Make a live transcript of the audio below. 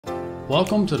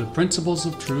Welcome to the Principles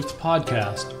of Truth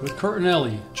podcast with Curt and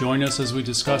Ellie. Join us as we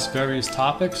discuss various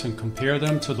topics and compare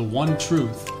them to the one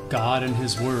truth, God and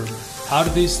His Word. How do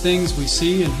these things we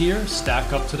see and hear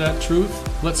stack up to that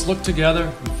truth? Let's look together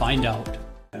and find out.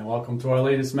 And welcome to our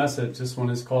latest message. This one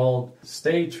is called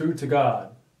Stay True to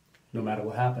God, no matter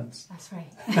what happens. That's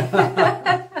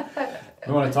right. I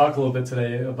want to talk a little bit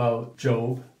today about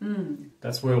Job.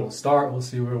 That's where we'll start. We'll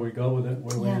see where we go with it,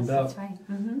 where we end up. That's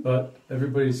right. But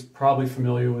everybody's probably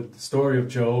familiar with the story of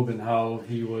Job and how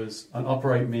he was an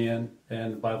upright man.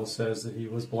 And the Bible says that he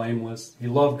was blameless. He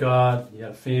loved God. He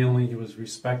had a family. He was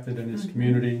respected in his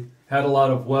community. Had a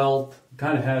lot of wealth.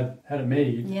 Kind of had it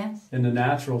made. Yes. In the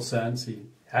natural sense. He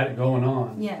had it going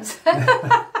on. Yes.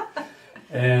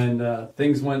 And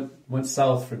things went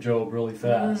south for Job really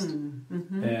fast.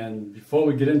 And before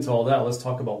we get into all that, let's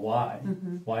talk about why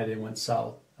they went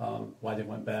south, why they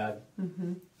went bad.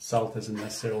 South isn't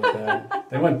necessarily bad.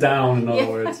 They went down, in other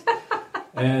words.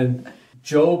 And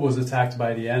Job was attacked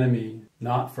by the enemy,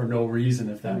 not for no reason,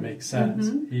 if that makes sense.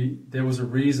 There was a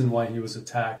reason why he was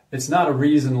attacked. It's not a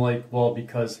reason like, well,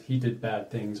 because he did bad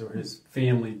things or his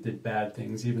family did bad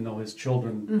things, even though his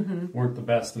children weren't the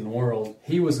best in the world.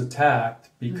 He was attacked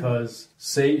because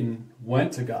Satan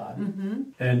went to God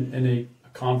and in a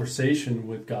conversation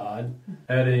with God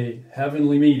at a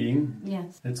heavenly meeting.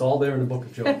 Yes. It's all there in the book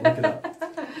of Job. Look it up.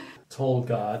 Told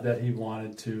God that he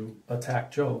wanted to attack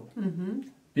Job.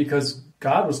 Because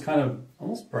God was kind of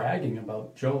almost bragging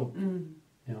about Job. You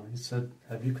know, he said,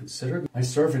 have you considered my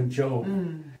servant Job?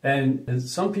 And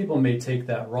some people may take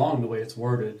that wrong, the way it's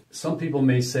worded. Some people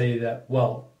may say that,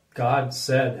 well, God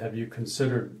said, have you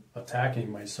considered attacking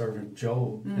my servant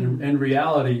Job? In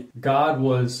reality, God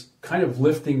was kind of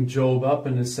lifting Job up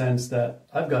in the sense that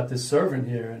I've got this servant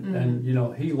here and you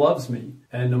know, he loves me.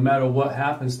 And no matter what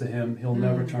happens to him, he'll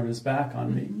never turn his back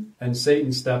on me. And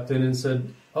Satan stepped in and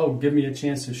said, oh, give me a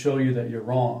chance to show you that you're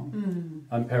wrong.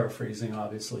 I'm paraphrasing,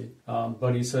 obviously.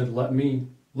 But he said, let me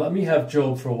have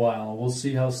Job for a while. We'll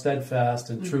see how steadfast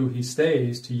and true he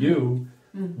stays to you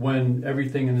when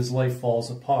everything in his life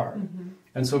falls apart.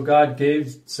 And so God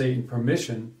gave Satan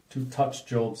permission to touch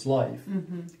Job's life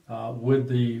with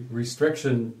the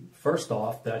restriction, first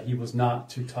off, that he was not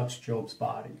to touch Job's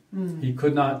body. He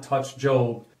could not touch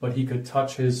Job, but he could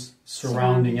touch his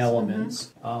surrounding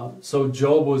elements. So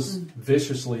Job was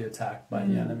viciously attacked by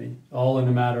the enemy. All in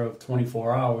a matter of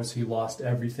 24 hours, he lost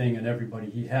everything and everybody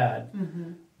he had,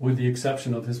 with the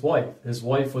exception of his wife. His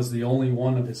wife was the only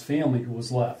one of his family who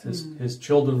was left. His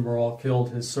children were all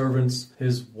killed. His servants,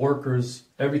 his workers,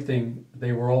 everything,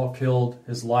 they were all killed.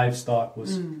 His livestock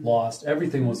was lost.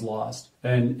 Everything was lost.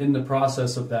 And in the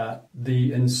process of that,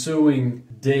 the ensuing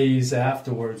days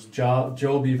afterwards,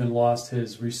 Job even lost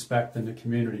his respect in the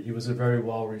community. He was a very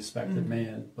well-respected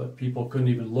man, but people couldn't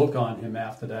even look on him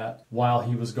after that while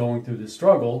he was going through the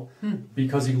struggle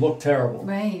because he looked terrible.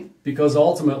 Right. Because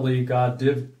ultimately, God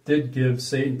did give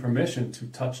Satan permission to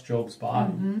touch Job's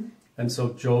body. And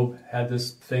so Job had this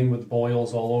thing with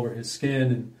boils all over his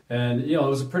skin. And you know, it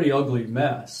was a pretty ugly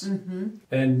mess.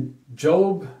 And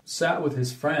Job sat with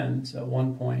his friends at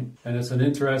one point, and it's an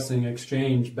interesting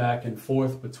exchange back and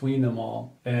forth between them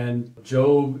all. And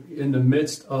Job, in the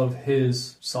midst of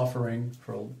his suffering,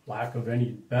 for lack of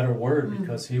any better word,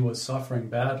 because he was suffering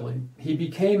badly, he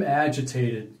became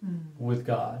agitated with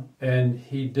God. And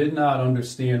he did not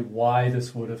understand why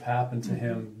this would have happened to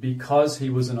him because he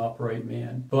was an upright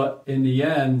man. But in the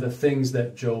end, the things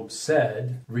that Job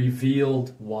said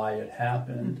revealed why it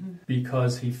happened,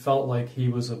 because he felt like he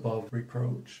was above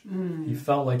reproach. He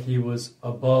felt like he was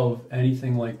above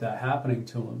anything like that happening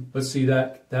to him. But see,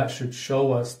 that should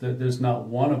show us that there's not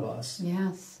one of us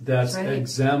that's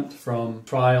exempt from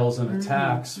trials and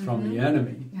attacks from the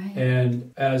enemy.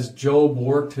 And as Job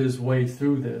worked his way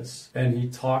through this, and he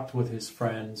talked with his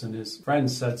friends, and his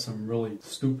friends said some really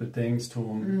stupid things to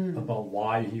him about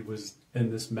why he was in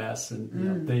this mess, and you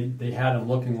know, they had him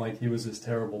looking like he was this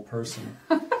terrible person.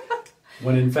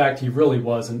 When in fact he really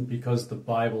wasn't, because the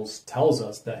Bible tells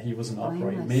us that he was an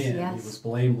upright man. He was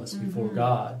blameless before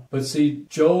God. But see,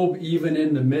 Job, even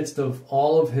in the midst of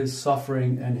all of his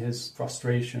suffering and his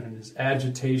frustration and his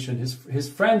agitation, his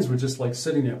friends were just like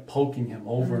sitting there poking him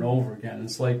over and over again.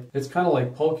 It's kind of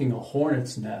like poking a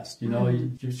hornet's nest. You know,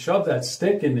 you shove that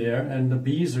stick in there and the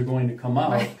bees are going to come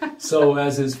out. So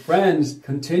as his friends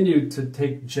continued to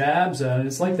take jabs at it,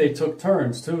 it's like they took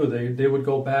turns too. They would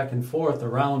go back and forth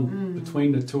around between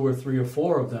between the 2 or 3 or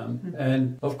 4 of them.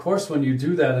 And of course, when you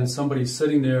do that and somebody's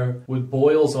sitting there with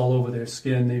boils all over their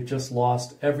skin, they've just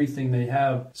lost everything they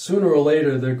have, sooner or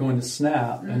later they're going to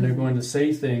snap and they're going to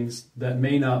say things that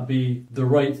may not be the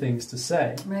right things to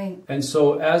say. Right. And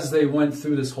so as they went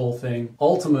through this whole thing,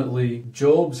 ultimately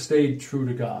Job stayed true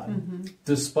to God.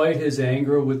 Despite his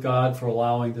anger with God for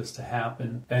allowing this to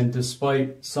happen, and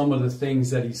despite some of the things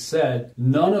that he said,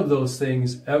 none of those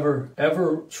things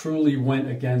ever truly went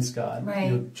against God. Right.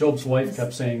 You know, Job's wife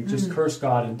kept saying, just curse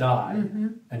God and die,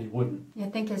 and he wouldn't. I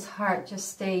think his heart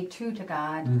just stayed true to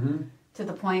God. To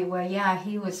the point where,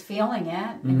 he was feeling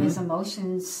it, and his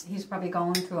emotions, he's probably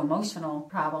going through emotional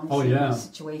problems in these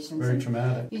situations. Very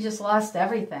traumatic. You just lost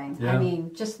everything. Yeah. I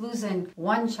mean, just losing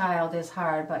one child is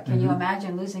hard, but can you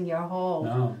imagine losing your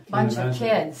whole bunch of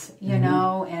kids, you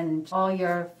know, and all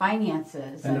your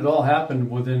finances? And it all happened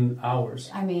within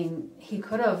hours. I mean, he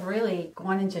could have really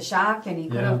gone into shock, and he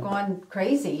could have gone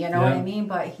crazy, you know what I mean?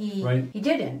 But he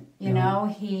didn't, you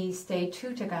know, he stayed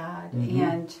true to God.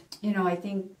 And, you know, I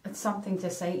think it's something to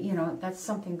say, you know, that's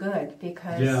something good,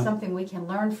 because something we can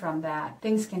learn from that.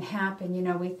 Things can happen, you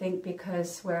know, we think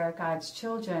because we're God's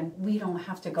children, we don't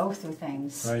have to go through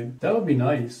things. Right. That would be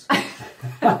nice.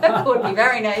 That would be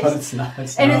very nice. But it's not.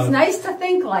 It's nice to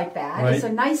think like that. Right. It's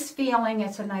a nice feeling.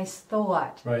 It's a nice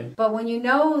thought. Right. But when you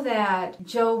know that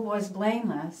Job was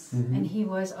blameless and he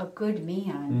was a good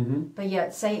man, but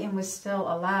yet Satan was still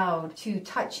allowed to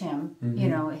touch him, you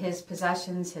know, his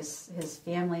possessions, his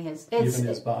family, even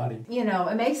his body. You know,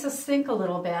 it makes us think a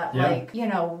little bit, like, you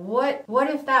know, what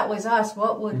if that was us?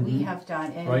 What would we have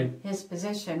done in his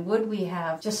position? Would we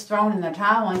have just thrown in the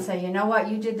towel and say, you know what,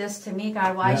 you did this to me,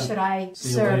 God, why should I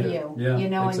serve you? Yeah, you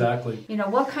know, exactly. And, you know,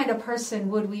 what kind of person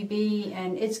would we be?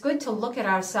 And it's good to look at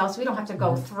ourselves. We don't have to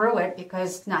go through it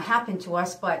because it's not happened to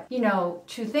us, but, you know,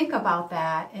 to think about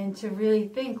that and to really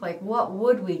think, like, what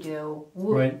would we do?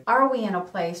 Are we in a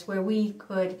place where we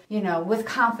could, you know, with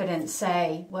confidence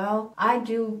say, well, I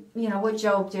do, you know, what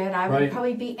Job did. I would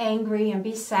probably be angry and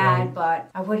be sad, but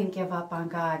I wouldn't give up on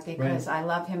God because I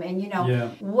love him. And, you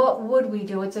know, what would we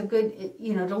do? It's a good,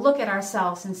 you know, to look at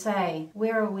ourselves and say,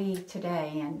 where are we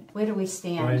today and where do we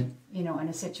stand, you know, in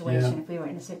a situation, if we were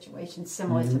in a situation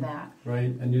similar to that.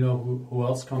 Right. And, you know, who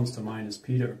else comes to mind is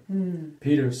Peter.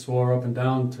 Peter swore up and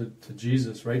down to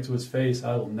Jesus, right to his face,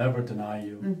 I will never deny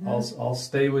you. I'll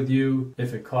stay with you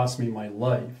if it costs me my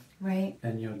life. Right.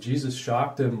 And, you know, Jesus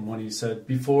shocked him when he said,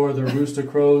 before the rooster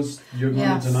crows, you're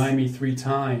going to deny me 3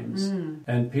 times.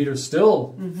 And Peter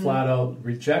still flat out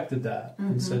rejected that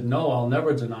and said, no, I'll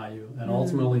never deny you. And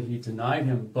ultimately he denied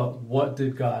him. But what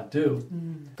did God do?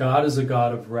 God is a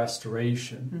God of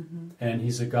restoration, and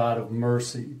he's a God of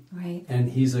mercy, and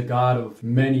he's a God of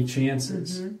many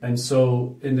chances. And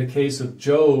so in the case of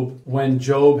Job, when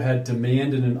Job had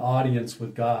demanded an audience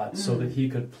with God so that he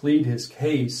could plead his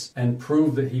case and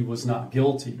prove that he was not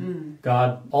guilty,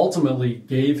 God ultimately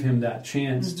gave him that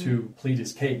chance to plead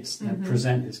his case and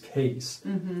present his case.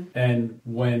 And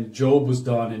when Job was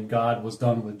done and God was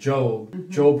done with Job,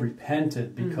 Job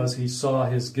repented because he saw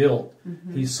his guilt,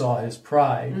 he saw his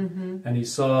pride, and he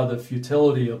saw the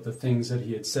futility of the things that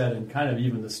he had said and kind of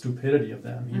even the stupidity of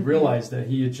them. He realized that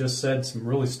he had just said some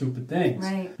really stupid things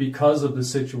because of the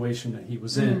situation that he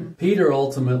was in. Peter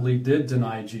ultimately did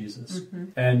deny Jesus.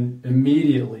 And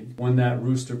immediately when that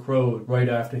rooster crowed, right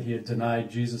after he had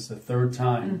denied Jesus the 3rd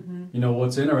time, you know,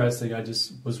 what's interesting, I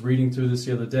just was reading through this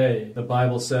the other day. The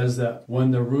Bible says that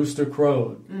when the rooster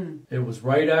crowed, it was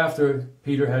right after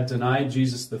Peter had denied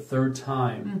Jesus the 3rd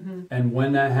time. And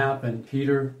when that happened,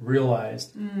 Peter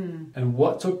realized. And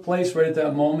what took place right at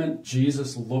that moment?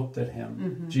 Jesus looked at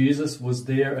him. Jesus was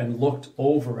there and looked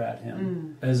over at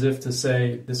him as if to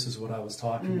say, this is what I was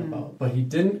talking about. But he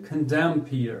didn't condemn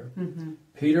Peter.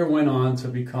 Peter went on to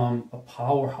become a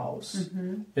powerhouse.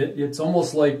 It's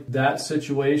almost like that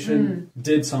situation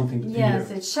did something to Peter. Yes,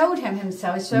 it showed him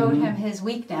himself. It showed him his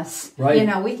weakness. You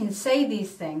know, we can say these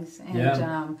things,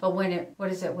 and but when where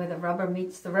the rubber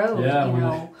meets the road, you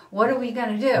know, what are we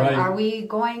going to do? Are we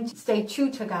going to stay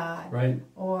true to God?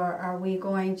 Or are we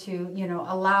going to, you know,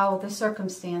 allow the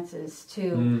circumstances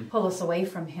to pull us away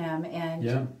from him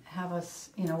and have us,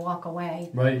 you know, walk away?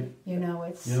 You know,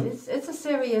 it's a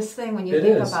serious thing when you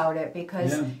think about it,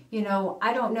 because you know,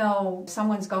 I don't know,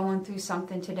 someone's going through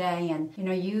something today, and you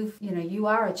know, you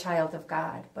are a child of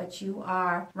God, but you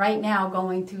are right now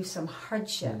going through some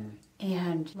hardship.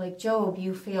 and like Job,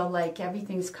 you feel like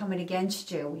everything's coming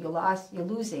against you. You're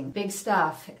losing big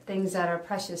stuff, things that are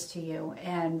precious to you.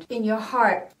 And in your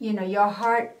heart, your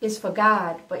heart is for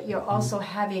God, but you're also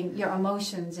having your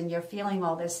emotions and you're feeling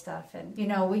all this stuff. And,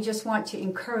 we just want to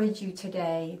encourage you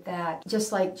today that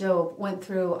just like Job went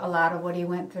through a lot of what he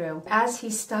went through, as he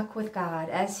stuck with God,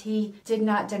 as he did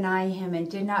not deny him and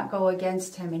did not go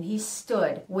against him, and he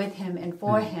stood with him and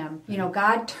for him,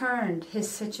 God turned his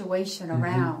situation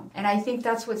around. And I think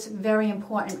that's what's very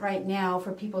important right now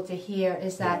for people to hear,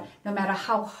 is that no matter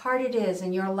how hard it is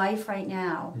in your life right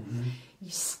now, you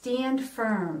stand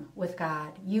firm with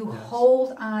God. You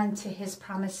hold on to his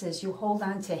promises. You hold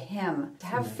on to him. To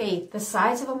have faith the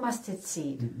size of a mustard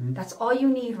seed. That's all you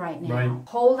need right now. Right.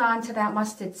 Hold on to that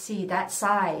mustard seed, that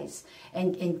size,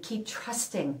 and keep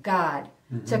trusting God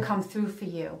to come through for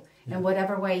you in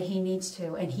whatever way he needs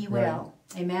to, and he will.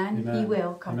 Amen? He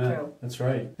will come through. That's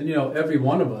right. And every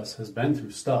one of us has been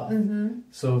through stuff.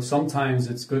 So sometimes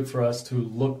it's good for us to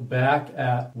look back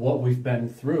at what we've been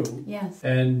through. Yes.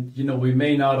 And, we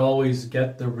may not always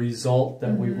get the result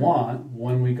that we want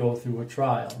when we go through a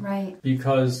trial. Right.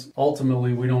 Because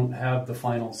ultimately we don't have the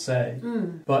final say.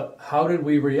 But how did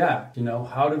we react?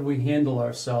 How did we handle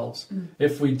ourselves?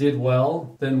 If we did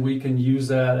well, then we can use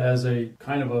that as a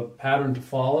kind of a pattern to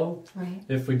follow. Right.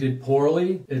 If we did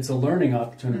poorly, it's a learning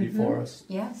opportunity for us.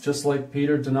 Yes. Just like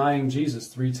Peter denying Jesus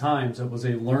 3 times, it was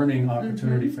a learning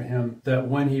opportunity for him, that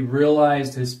when he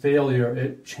realized his failure,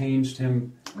 it changed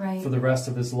him for the rest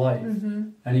of his life.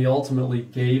 And he ultimately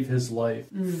gave his life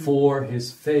for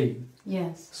his faith.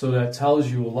 Yes. So that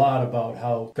tells you a lot about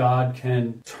how God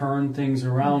can turn things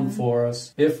around for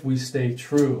us if we stay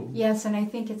true. Yes, and I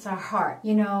think it's our heart.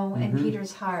 In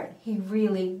Peter's heart, he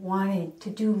really wanted to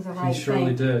do the right thing. He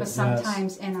surely did. But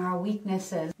sometimes in our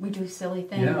weaknesses, we do silly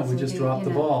things. Yeah, we just drop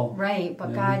the ball. Right,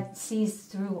 but God sees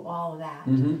through all of that.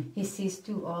 He sees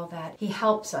through all that. He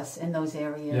helps us in those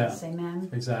areas. Yeah. Amen?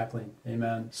 Exactly.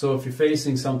 Amen. So if you're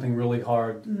facing something really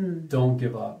hard, don't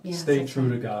give up. Yes, stay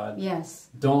true to God. Yes.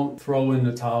 Don't throw in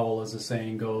the towel, as the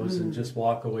saying goes, and just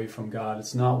walk away from God.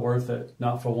 It's not worth it.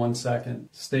 Not for 1 second.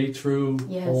 Stay true.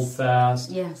 Yes. Hold fast.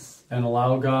 Yes. And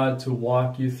allow God to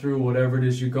walk you through whatever it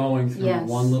is you're going through,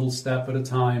 one little step at a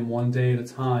time, one day at a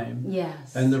time.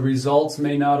 Yes. And the results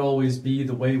may not always be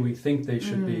the way we think they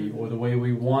should be or the way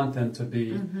we want them to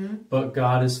be, but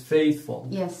God is faithful.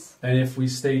 Yes. And if we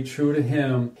stay true to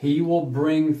him, he will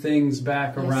bring things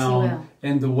back around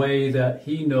in the way that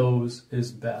he knows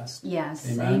is best. Yes.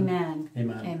 Amen. Amen.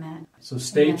 Amen. Amen. So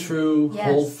stay true,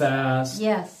 hold fast.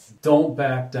 Yes. Don't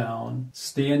back down.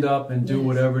 Stand up and do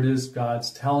whatever it is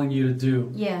God's telling you to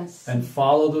do. Yes. And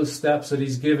follow those steps that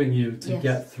he's giving you to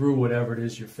get through whatever it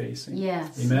is you're facing.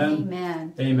 Yes. Amen?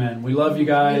 Amen. Amen. We love you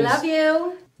guys. We love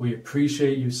you. We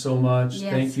appreciate you so much.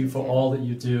 Yes, thank you for all that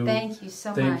you do. Thank you so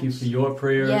much. Thank you for your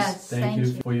prayers. Yes, thank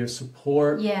you for your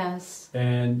support. Yes.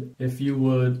 And if you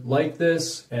would like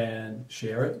this and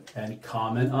share it and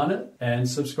comment on it and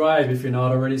subscribe if you're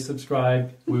not already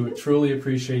subscribed, we would truly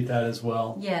appreciate that as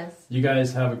well. Yes. You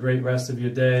guys have a great rest of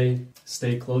your day.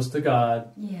 Stay close to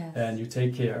God. Yes. And you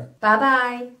take care.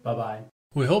 Bye-bye. Bye-bye.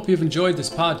 We hope you've enjoyed this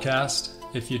podcast.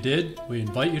 If you did, we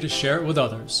invite you to share it with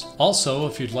others. Also,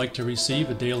 if you'd like to receive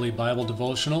a daily Bible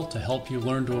devotional to help you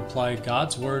learn to apply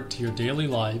God's Word to your daily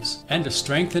lives and to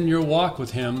strengthen your walk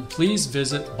with Him, please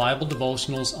visit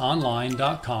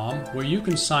BibleDevotionalsOnline.com, where you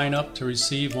can sign up to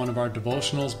receive one of our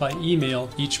devotionals by email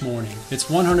each morning. It's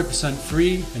 100%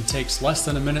 free and takes less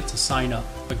than a minute to sign up.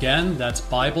 Again, that's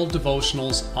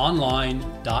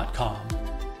BibleDevotionalsOnline.com.